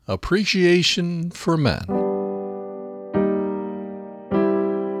Appreciation for Men.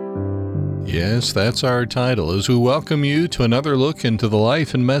 Yes, that's our title, as we welcome you to another look into the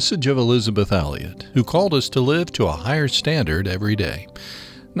life and message of Elizabeth Elliot, who called us to live to a higher standard every day.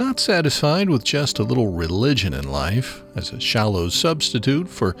 Not satisfied with just a little religion in life, as a shallow substitute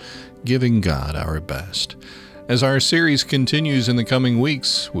for giving God our best. As our series continues in the coming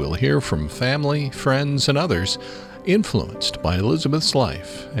weeks, we'll hear from family, friends, and others influenced by Elizabeth's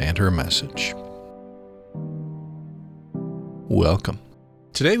life and her message. Welcome.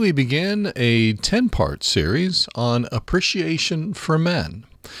 Today we begin a 10-part series on appreciation for men,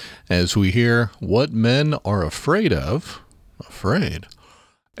 as we hear what men are afraid of,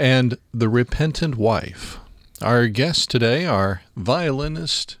 and the repentant wife. Our guests today are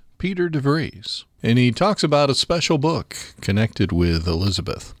violinist Peter DeVries, and he talks about a special book connected with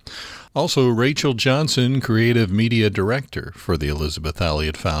Elizabeth. Also, Rachel Johnson, Creative Media Director for the Elizabeth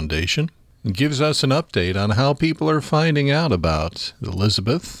Elliot Foundation, gives us an update on how people are finding out about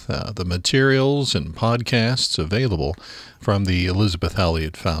Elizabeth, the materials and podcasts available from the Elizabeth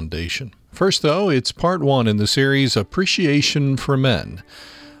Elliot Foundation. First, though, it's part 1 in the series Appreciation for Men,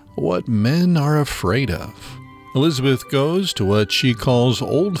 What Men Are Afraid Of. Elizabeth goes to what she calls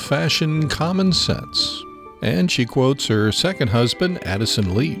old-fashioned common sense, and she quotes her second husband,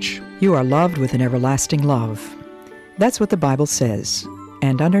 Addison Leach. You are loved with an everlasting love. That's what the Bible says,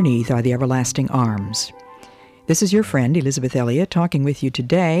 and underneath are the everlasting arms. This is your friend, Elizabeth Elliot, talking with you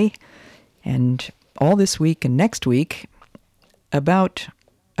today and all this week and next week about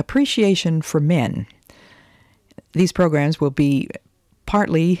appreciation for men. These programs will be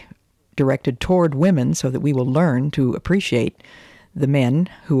partly directed toward women so that we will learn to appreciate the men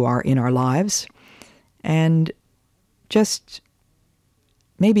who are in our lives, and just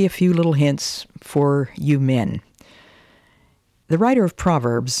maybe a few little hints for you men. The writer of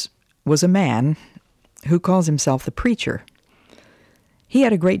Proverbs was a man who calls himself the preacher. He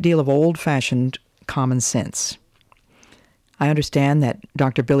had a great deal of old-fashioned common sense. I understand that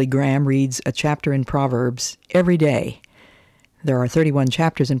Dr. Billy Graham reads a chapter in Proverbs every day. There are 31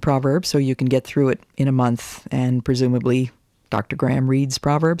 chapters in Proverbs, so you can get through it in a month, and presumably Dr. Graham reads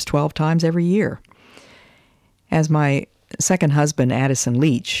Proverbs 12 times every year. As my second husband, Addison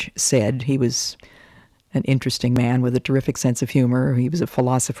Leach, said, he was an interesting man with a terrific sense of humor. He was a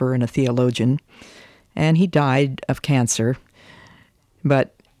philosopher and a theologian, and he died of cancer.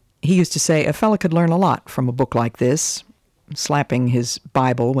 But he used to say a fella could learn a lot from a book like this, slapping his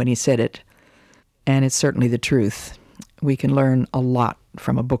Bible when he said it, and it's certainly the truth. We can learn a lot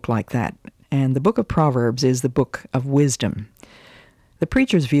from a book like that, and the book of Proverbs is the book of wisdom. The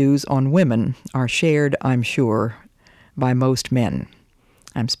preacher's views on women are shared, I'm sure, by most men.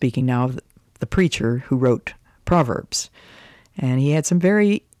 I'm speaking now of the preacher who wrote Proverbs, and he had some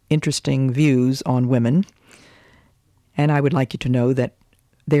very interesting views on women, and I would like you to know that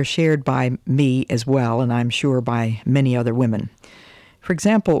they're shared by me as well, and I'm sure by many other women. For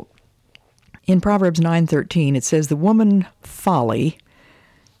example, in Proverbs 9:13, it says, "The woman folly,"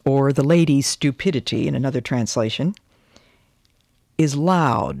 or the lady's stupidity in another translation, is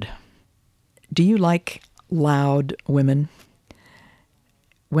loud. Do you like loud women?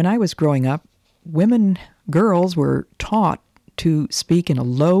 When I was growing up, girls were taught to speak in a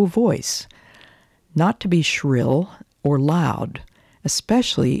low voice, not to be shrill or loud,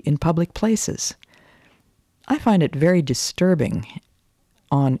 especially in public places. I find it very disturbing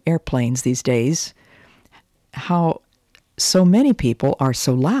on airplanes these days how so many people are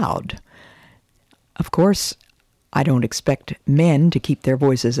so loud. Of course, I don't expect men to keep their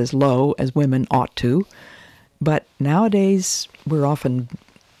voices as low as women ought to, but nowadays we're often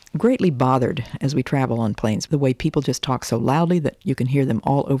greatly bothered as we travel on planes. The way people just talk so loudly that you can hear them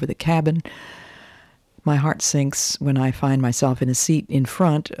all over the cabin. My heart sinks when I find myself in a seat in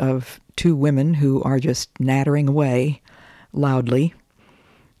front of two women who are just nattering away loudly.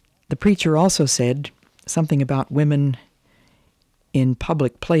 The preacher also said something about women in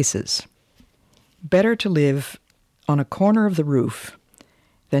public places. Better to live on a corner of the roof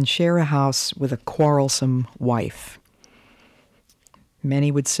than share a house with a quarrelsome wife.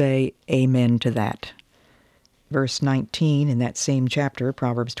 Many would say amen to that. Verse 19 in that same chapter,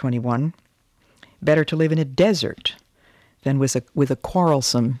 Proverbs 21, better to live in a desert than with a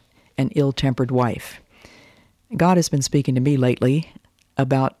quarrelsome and ill-tempered wife. God has been speaking to me lately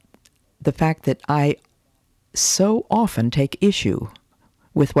about the fact that I so often take issue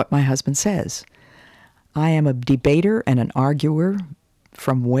with what my husband says. I am a debater and an arguer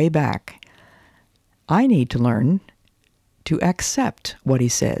from way back. I need to learn to accept what he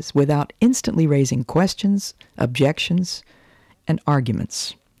says without instantly raising questions, objections, and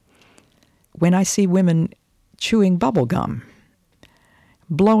arguments. when I see women chewing bubble gum,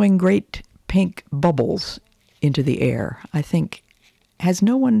 blowing great pink bubbles into the air, I think, has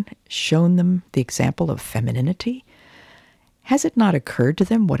no one shown them the example of femininity? Has it not occurred to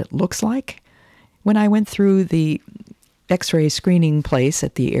them what it looks like? When I went through the X-ray screening place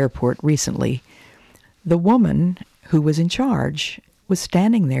at the airport recently, the woman who was in charge was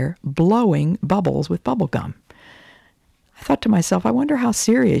standing there blowing bubbles with bubble gum. I thought to myself, I wonder how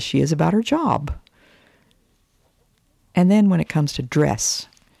serious she is about her job. And then when it comes to dress,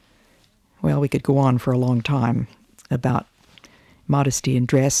 well, we could go on for a long time about modesty in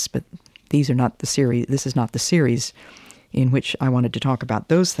dress, but this is not the series in which I wanted to talk about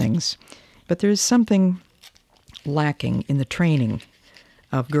those things. But there's something lacking in the training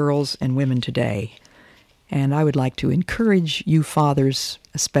of girls and women today. And I would like to encourage you fathers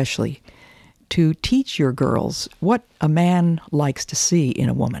especially to teach your girls what a man likes to see in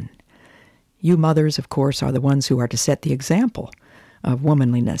a woman. You mothers, of course, are the ones who are to set the example of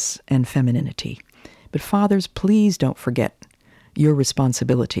womanliness and femininity. But fathers, please don't forget your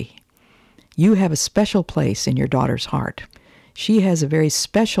responsibility. You have a special place in your daughter's heart. She has a very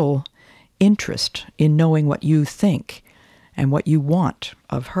special interest in knowing what you think and what you want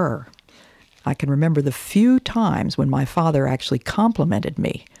of her. I can remember the few times when my father actually complimented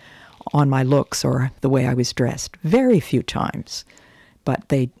me on my looks or the way I was dressed. Very few times, but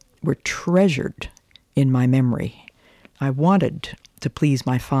they were treasured in my memory. I wanted to please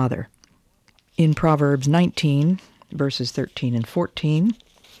my father. In Proverbs 19, verses 13 and 14,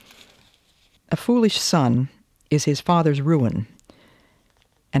 a foolish son is his father's ruin,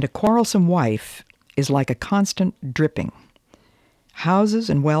 and a quarrelsome wife is like a constant dripping.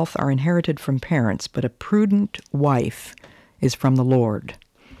 Houses and wealth are inherited from parents, but a prudent wife is from the Lord.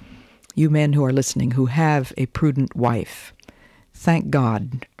 You men who are listening who have a prudent wife, thank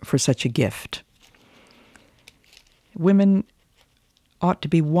God for such a gift. Women ought to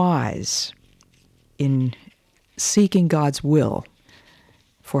be wise in seeking God's will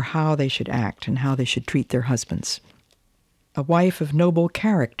for how they should act and how they should treat their husbands. A wife of noble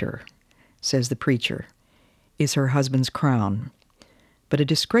character, says the preacher, is her husband's crown, but a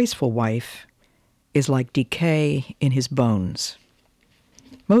disgraceful wife is like decay in his bones.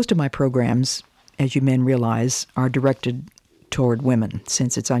 Most of my programs, as you men realize, are directed toward women,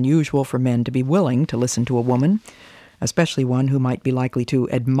 since it's unusual for men to be willing to listen to a woman, especially one who might be likely to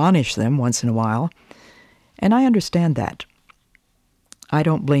admonish them once in a while. And I understand that. I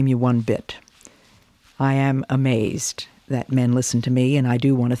don't blame you one bit. I am amazed that men listen to me, and I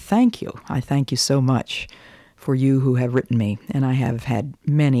do want to thank you. I thank you so much for you who have written me, and I have had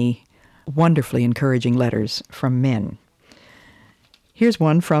many wonderfully encouraging letters from men. Here's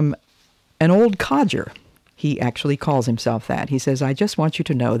one from an old codger. He actually calls himself that. He says, I just want you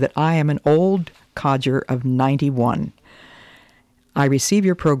to know that I am an old codger of 91. I receive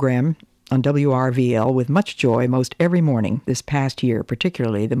your program on WRVL with much joy most every morning this past year,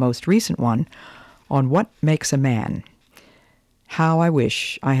 particularly the most recent one on what makes a man. How I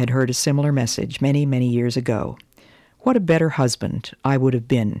wish I had heard a similar message many, many years ago. What a better husband I would have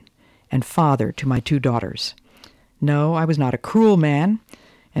been, and father to my 2 daughters. No, I was not a cruel man,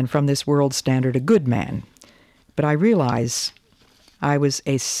 and from this world's standard a good man. But I realize I was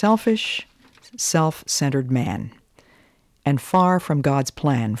a selfish, self-centered man, and far from God's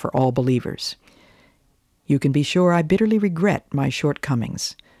plan for all believers. You can be sure I bitterly regret my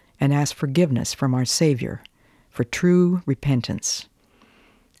shortcomings and ask forgiveness from our Savior for true repentance.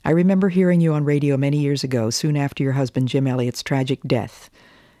 I remember hearing you on radio many years ago, soon after your husband Jim Elliott's tragic death,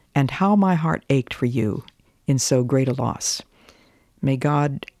 and how my heart ached for you in so great a loss. May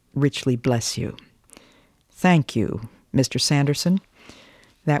God richly bless you. Thank you, Mr. Sanderson.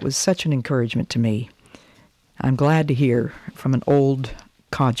 That was such an encouragement to me. I'm glad to hear from an old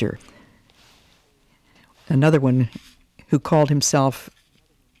codger. Another one who called himself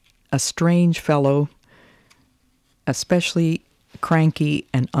a strange fellow, especially cranky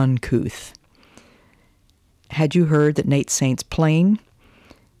and uncouth. Had you heard that Nate Saint's plane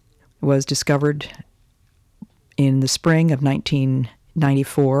was discovered in the spring of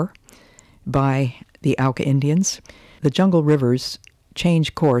 1994 by the Auca Indians? The jungle rivers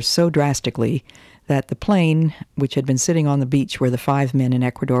changed course so drastically that the plane, which had been sitting on the beach where the 5 men in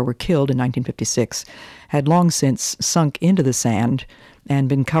Ecuador were killed in 1956, had long since sunk into the sand and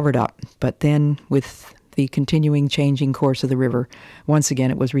been covered up. But then, with the continuing changing course of the river, once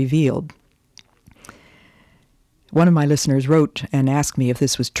again it was revealed. One of my listeners wrote and asked me if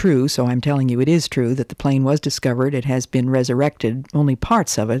this was true, so I'm telling you it is true that the plane was discovered. It has been resurrected. Only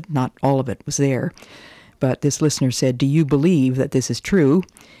parts of it, not all of it, was there. but this listener said, "Do you believe that this is true?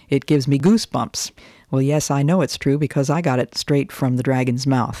 It gives me goosebumps." Well, yes, I know it's true because I got it straight from the dragon's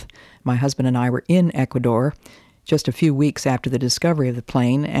mouth. My husband and I were in Ecuador just a few weeks after the discovery of the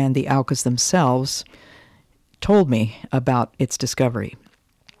plane, and the Aucas themselves told me about its discovery.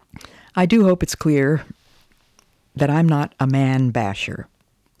 I do hope it's clear that I'm not a man basher.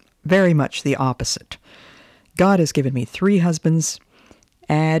 Very much the opposite. God has given me 3 husbands.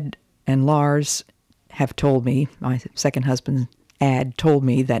 Ad and Lars have told me, my second husband, Ad, told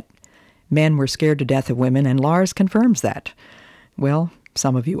me that men were scared to death of women, and Lars confirms that. Well,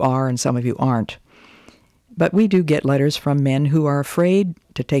 some of you are and some of you aren't. But we do get letters from men who are afraid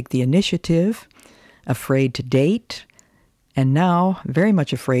to take the initiative, afraid to date, and now very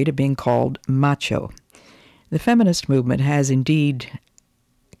much afraid of being called macho. The feminist movement has indeed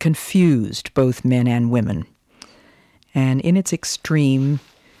confused both men and women. And in its extreme,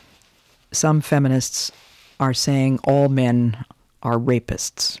 some feminists are saying all men are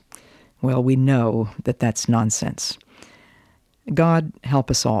rapists. Well, we know that that's nonsense. God help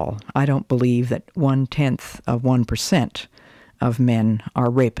us all. I don't believe that 0.1% of men are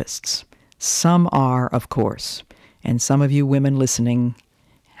rapists. Some are, of course, and some of you women listening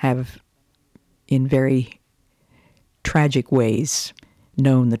have, in very tragic ways,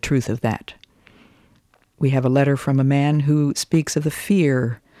 known the truth of that. We have a letter from a man who speaks of the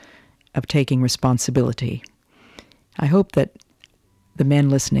fear of taking responsibility. I hope that the men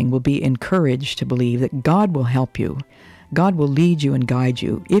listening will be encouraged to believe that God will help you. God will lead you and guide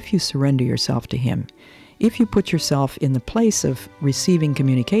you if you surrender yourself to Him. If you put yourself in the place of receiving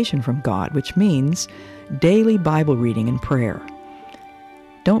communication from God, which means daily Bible reading and prayer.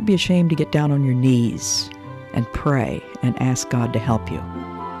 Don't be ashamed to get down on your knees and pray and ask God to help you.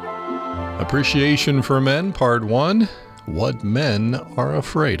 Appreciation for Men, Part 1, What Men Are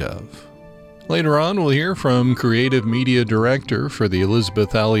Afraid Of. Later on, we'll hear from Creative Media Director for the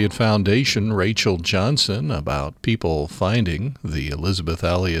Elizabeth Elliot Foundation, Rachel Johnson, about people finding the Elizabeth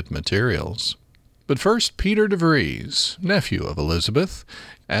Elliot materials. But first, Peter DeVries, nephew of Elizabeth,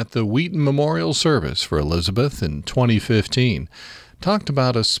 at the Wheaton Memorial Service for Elizabeth in 2015, talked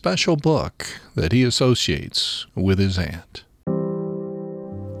about a special book that he associates with his aunt.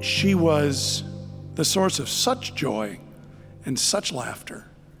 She was the source of such joy and such laughter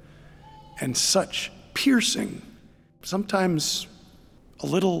and such piercing, sometimes a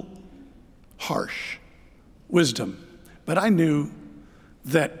little harsh wisdom. But I knew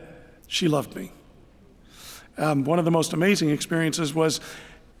that she loved me. One of the most amazing experiences was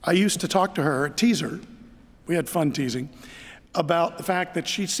I used to talk to her, tease her, we had fun teasing, about the fact that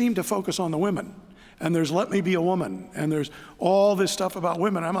she seemed to focus on the women. And there's Let Me Be a Woman, and there's all this stuff about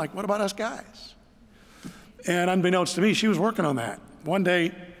women. I'm like, what about us guys? And unbeknownst to me, she was working on that. One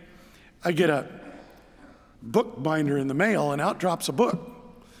day, I get a book binder in the mail, and out drops a book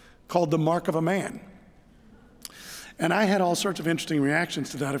called The Mark of a Man. And I had all sorts of interesting reactions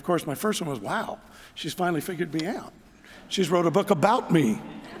to that. Of course, my first one was, wow, she's finally figured me out. She's wrote a book about me,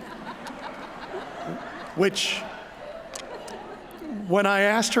 which, when I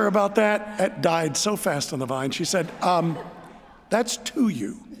asked her about that, it died so fast on the vine. She said, that's to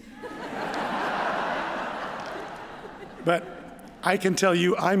you. But I can tell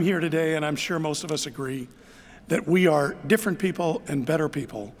you, I'm here today, and I'm sure most of us agree, that we are different people and better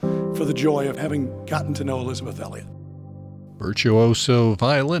people for the joy of having gotten to know Elizabeth Elliot. Virtuoso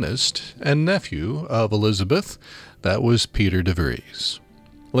violinist and nephew of Elizabeth, that was Peter DeVries.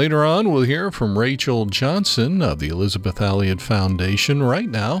 Later on, we'll hear from Rachel Johnson of the Elizabeth Elliot Foundation. Right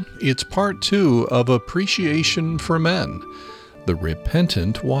now, it's part 2 of Appreciation for Men, The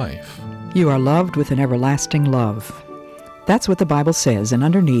Repentant Wife. You are loved with an everlasting love. That's what the Bible says, and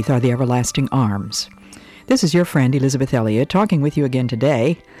underneath are the everlasting arms. This is your friend Elizabeth Elliot talking with you again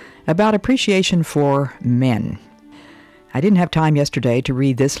today about appreciation for men. I didn't have time yesterday to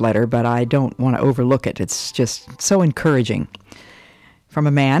read this letter, but I don't want to overlook it. It's just so encouraging. From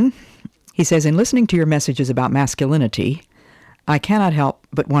a man, he says, in listening to your messages about masculinity, I cannot help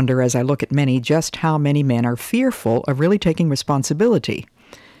but wonder as I look at many just how many men are fearful of really taking responsibility,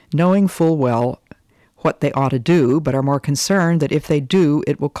 knowing full well what they ought to do, but are more concerned that if they do,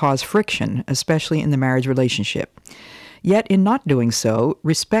 it will cause friction, especially in the marriage relationship. Yet in not doing so,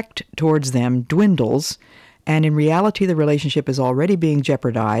 respect towards them dwindles, and in reality the relationship is already being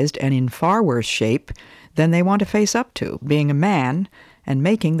jeopardized and in far worse shape than they want to face up to. Being a man and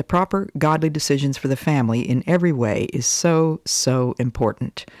making the proper godly decisions for the family in every way is so, so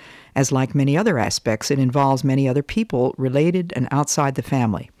important. As like many other aspects, it involves many other people related and outside the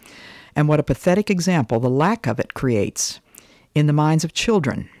family. And what a pathetic example the lack of it creates in the minds of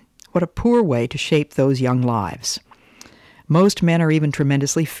children What a poor way to shape those young lives. Most men are even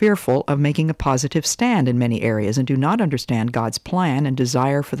tremendously fearful of making a positive stand in many areas and do not understand God's plan and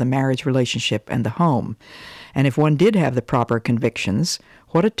desire for the marriage relationship and the home. And if one did have the proper convictions,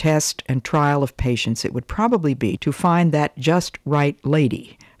 what a test and trial of patience it would probably be to find that just right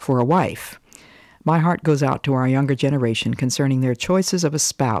lady for a wife. My heart goes out to our younger generation concerning their choices of a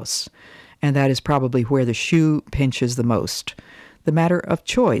spouse, and that is probably where the shoe pinches the most. The matter of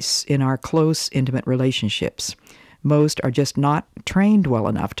choice in our close, intimate relationships. Most are just not trained well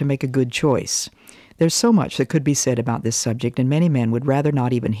enough to make a good choice. There's so much that could be said about this subject, and many men would rather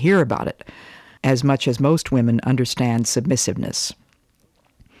not even hear about it, as much as most women understand submissiveness.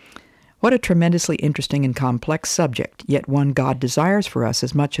 What a tremendously interesting and complex subject, yet one God desires for us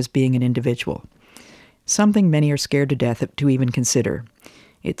as much as being an individual. Something many are scared to death to even consider.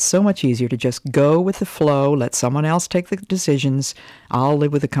 It's so much easier to just go with the flow, let someone else take the decisions, I'll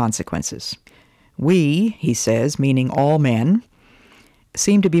live with the consequences. We, he says, meaning all men,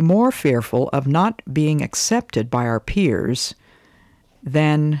 seem to be more fearful of not being accepted by our peers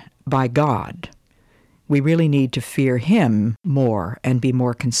than by God. We really need to fear Him more and be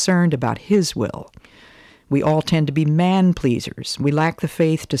more concerned about His will. We all tend to be man-pleasers. We lack the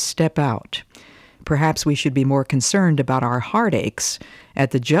faith to step out. Perhaps we should be more concerned about our heartaches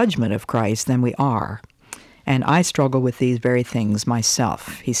at the judgment of Christ than we are. And I struggle with these very things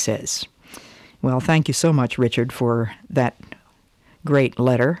myself, he says. Well, thank you so much, Richard, for that great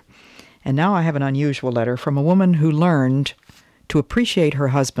letter. And now I have an unusual letter from a woman who learned to appreciate her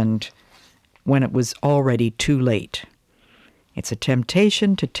husband when it was already too late. It's a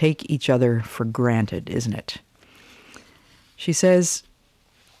temptation to take each other for granted, isn't it? She says,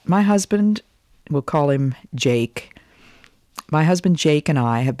 my husband, we'll call him Jake, my husband Jake and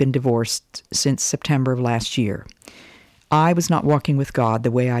I have been divorced since September of last year. I was not walking with God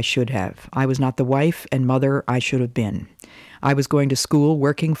the way I should have. I was not the wife and mother I should have been. I was going to school,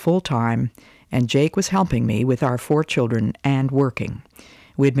 working full-time, and Jake was helping me with our 4 children and working.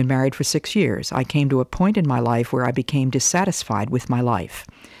 We had been married for 6 years. I came to a point in my life where I became dissatisfied with my life.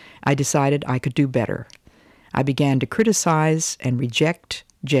 I decided I could do better. I began to criticize and reject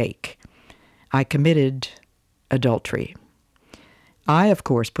Jake. I committed adultery. I, of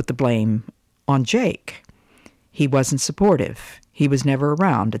course, put the blame on Jake. He wasn't supportive. He was never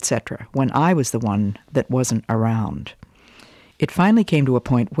around, etc., when I was the one that wasn't around. It finally came to a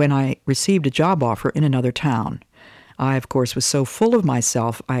point when I received a job offer in another town. I, of course, was so full of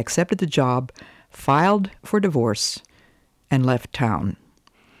myself, I accepted the job, filed for divorce, and left town.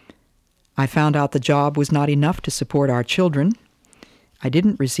 I found out the job was not enough to support our children. I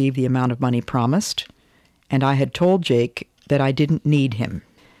didn't receive the amount of money promised, and I had told Jake that I didn't need him.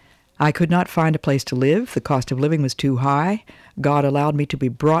 I could not find a place to live. The cost of living was too high. God allowed me to be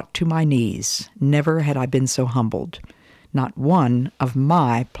brought to my knees. Never had I been so humbled. Not one of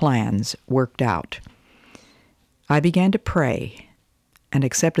my plans worked out. I began to pray and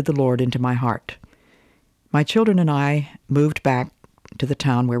accepted the Lord into my heart. My children and I moved back to the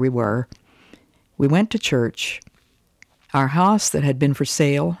town where we were. We went to church. Our house that had been for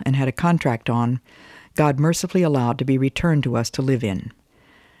sale and had a contract on, God mercifully allowed to be returned to us to live in.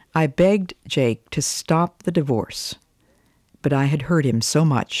 I begged Jake to stop the divorce, but I had hurt him so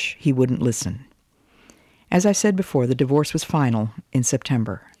much he wouldn't listen. As I said before, the divorce was final in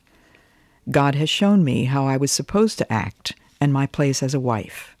September. God has shown me how I was supposed to act and my place as a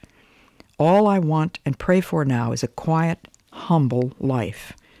wife. All I want and pray for now is a quiet, humble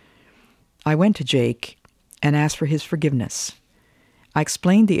life. I went to Jake and asked for his forgiveness. I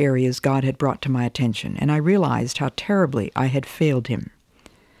explained the areas God had brought to my attention, and I realized how terribly I had failed him.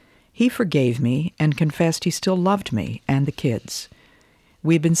 He forgave me and confessed he still loved me and the kids.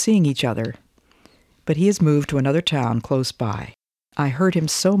 We've been seeing each other, but he has moved to another town close by. I hurt him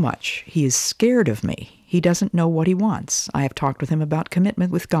so much. He is scared of me. He doesn't know what he wants. I have talked with him about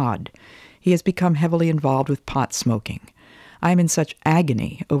commitment with God. He has become heavily involved with pot smoking. I am in such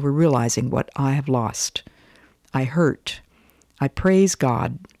agony over realizing what I have lost. I hurt. I praise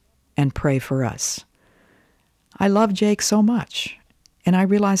God and pray for us. I love Jake so much, and I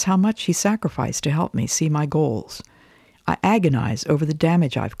realize how much he sacrificed to help me see my goals. I agonize over the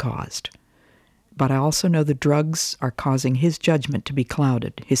damage I've caused. But I also know the drugs are causing his judgment to be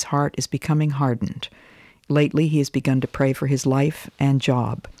clouded. His heart is becoming hardened. Lately, he has begun to pray for his life and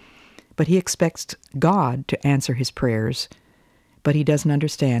job. But he expects God to answer his prayers, but he doesn't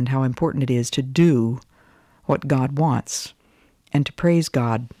understand how important it is to do what God wants and to praise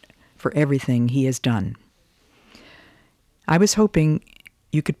God for everything he has done. I was hoping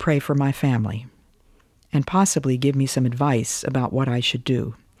you could pray for my family and possibly give me some advice about what I should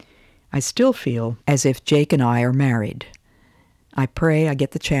do. I still feel as if Jake and I are married. I pray I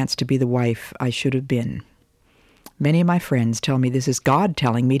get the chance to be the wife I should have been. Many of my friends tell me this is God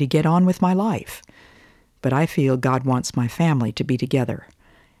telling me to get on with my life. But I feel God wants my family to be together.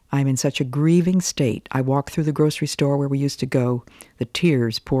 I'm in such a grieving state. I walk through the grocery store where we used to go. The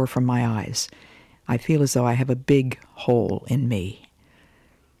tears pour from my eyes. I feel as though I have a big hole in me.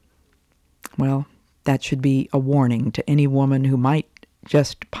 Well, that should be a warning to any woman who might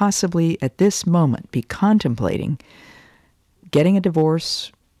just possibly at this moment be contemplating getting a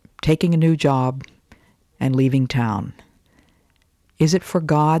divorce, taking a new job, and leaving town. Is it for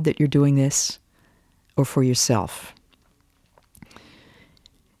God that you're doing this, or for yourself?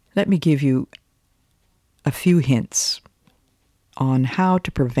 Let me give you a few hints on how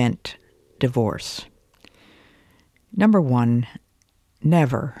to prevent divorce. Number one,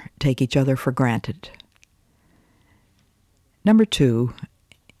 never take each other for granted. Number two,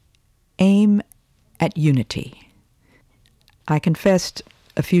 aim at unity. I confessed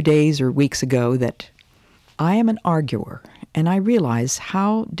a few days or weeks ago that I am an arguer, and I realize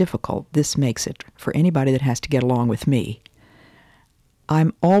how difficult this makes it for anybody that has to get along with me.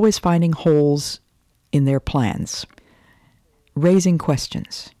 I'm always finding holes in their plans, raising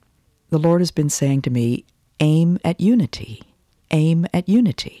questions. The Lord has been saying to me, aim at unity, aim at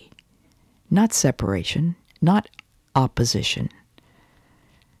unity, not separation, not opposition.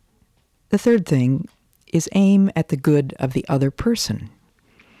 The third thing is aim at the good of the other person.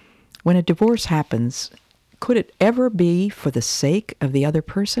 When a divorce happens, could it ever be for the sake of the other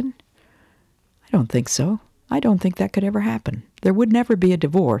person? I don't think so. I don't think that could ever happen. There would never be a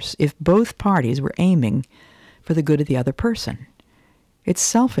divorce if both parties were aiming for the good of the other person. It's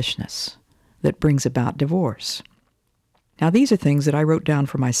selfishness that brings about divorce. Now, these are things that I wrote down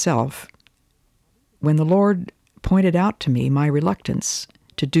for myself when the Lord pointed out to me my reluctance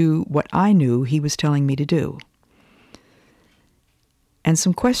to do what I knew He was telling me to do. And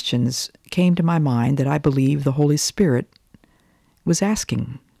some questions came to my mind that I believe the Holy Spirit was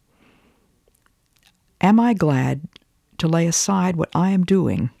asking. Am I glad to lay aside what I am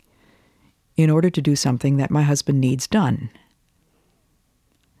doing in order to do something that my husband needs done?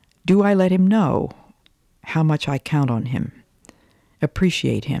 Do I let him know how much I count on him,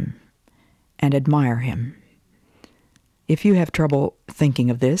 appreciate him, and admire him? If you have trouble thinking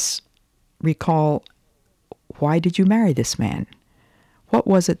of this, recall, why did you marry this man? What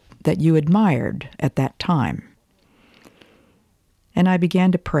was it that you admired at that time? And I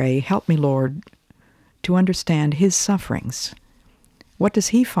began to pray, help me, Lord, to understand his sufferings. What does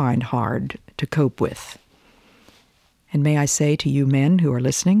he find hard to cope with? And may I say to you men who are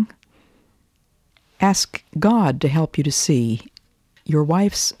listening, ask God to help you to see your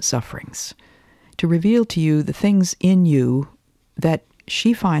wife's sufferings, to reveal to you the things in you that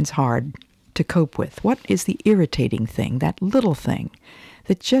she finds hard to cope with. What is the irritating thing, that little thing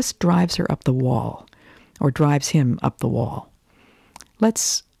that just drives her up the wall or drives him up the wall?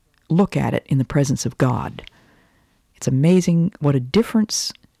 Let's look at it in the presence of God. It's amazing what a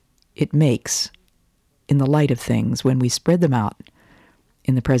difference it makes in the light of things when we spread them out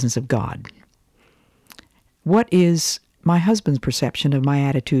in the presence of God. What is my husband's perception of my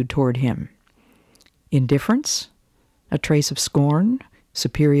attitude toward him? Indifference? A trace of scorn?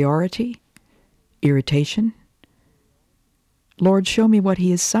 Superiority? Irritation? Lord, show me what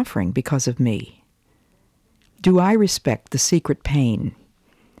he is suffering because of me. Do I respect the secret pain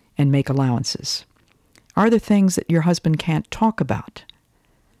and make allowances? Are there things that your husband can't talk about?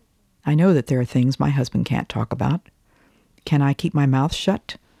 I know that there are things my husband can't talk about. Can I keep my mouth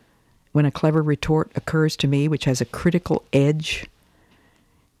shut when a clever retort occurs to me which has a critical edge?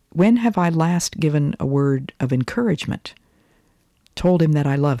 When have I last given a word of encouragement, told him that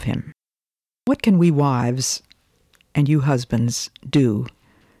I love him? What can we wives and you husbands do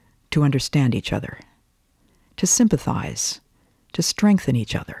to understand each other, to sympathize, to strengthen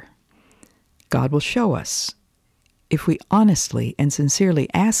each other? God will show us if we honestly and sincerely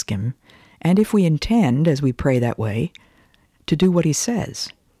ask him, and if we intend, as we pray that way, to do what he says.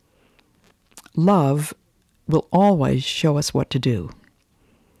 Love will always show us what to do.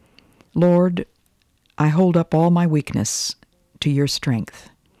 Lord, I hold up all my weakness to your strength,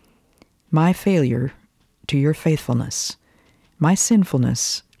 my failure to your faithfulness, my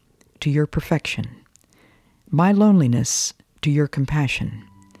sinfulness to your perfection, my loneliness to your compassion,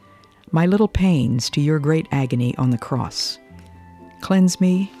 my little pains to your great agony on the cross. Cleanse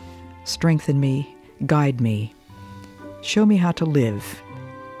me, strengthen me, guide me. Show me how to live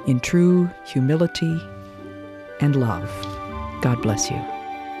in true humility and love. God bless you.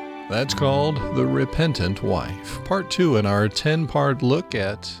 That's called The Repentant Wife, Part 2 in our 10-part look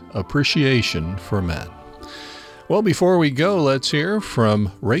at appreciation for men. Well, before we go, let's hear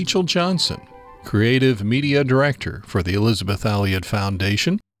from Rachel Johnson, Creative Media Director for the Elizabeth Elliot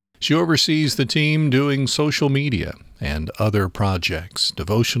Foundation. She oversees the team doing social media and other projects,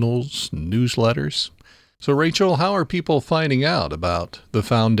 devotionals, newsletters. So, Rachel, how are people finding out about the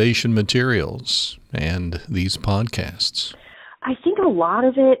foundation materials and these podcasts? I think a lot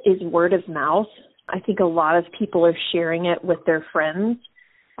of it is word of mouth. I think a lot of people are sharing it with their friends,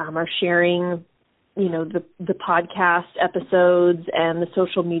 are sharing, the podcast episodes and the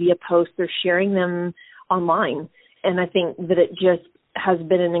social media posts. They're sharing them online. And I think that it just has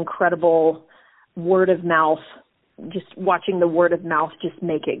been an incredible word of mouth, just watching the word of mouth just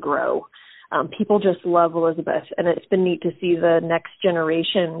make it grow. People just love Elizabeth, and it's been neat to see the next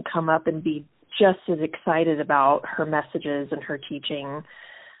generation come up and be just as excited about her messages and her teaching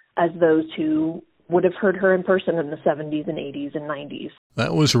as those who would have heard her in person in the 70s and 80s and 90s.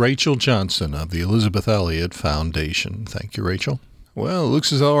 That was Rachel Johnson of the Elizabeth Elliot Foundation. Thank you, Rachel. Well, it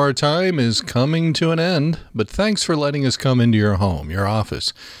looks as though our time is coming to an end, but thanks for letting us come into your home, your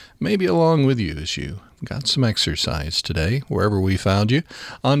office, maybe along with you as you got some exercise today, wherever we found you.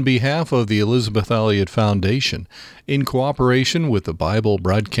 On behalf of the Elizabeth Elliot Foundation, in cooperation with the Bible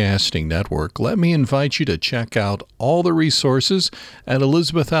Broadcasting Network, let me invite you to check out all the resources at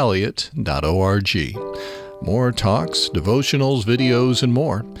elizabethelliot.org. More talks, devotionals, videos, and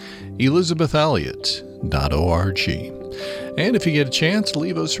more. elizabethelliot.org. And if you get a chance,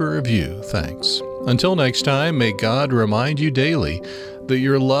 leave us a review. Thanks. Until next time, may God remind you daily that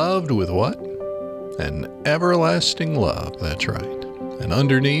you're loved with what? An everlasting love, that's right. And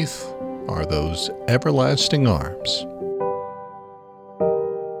underneath are those everlasting arms.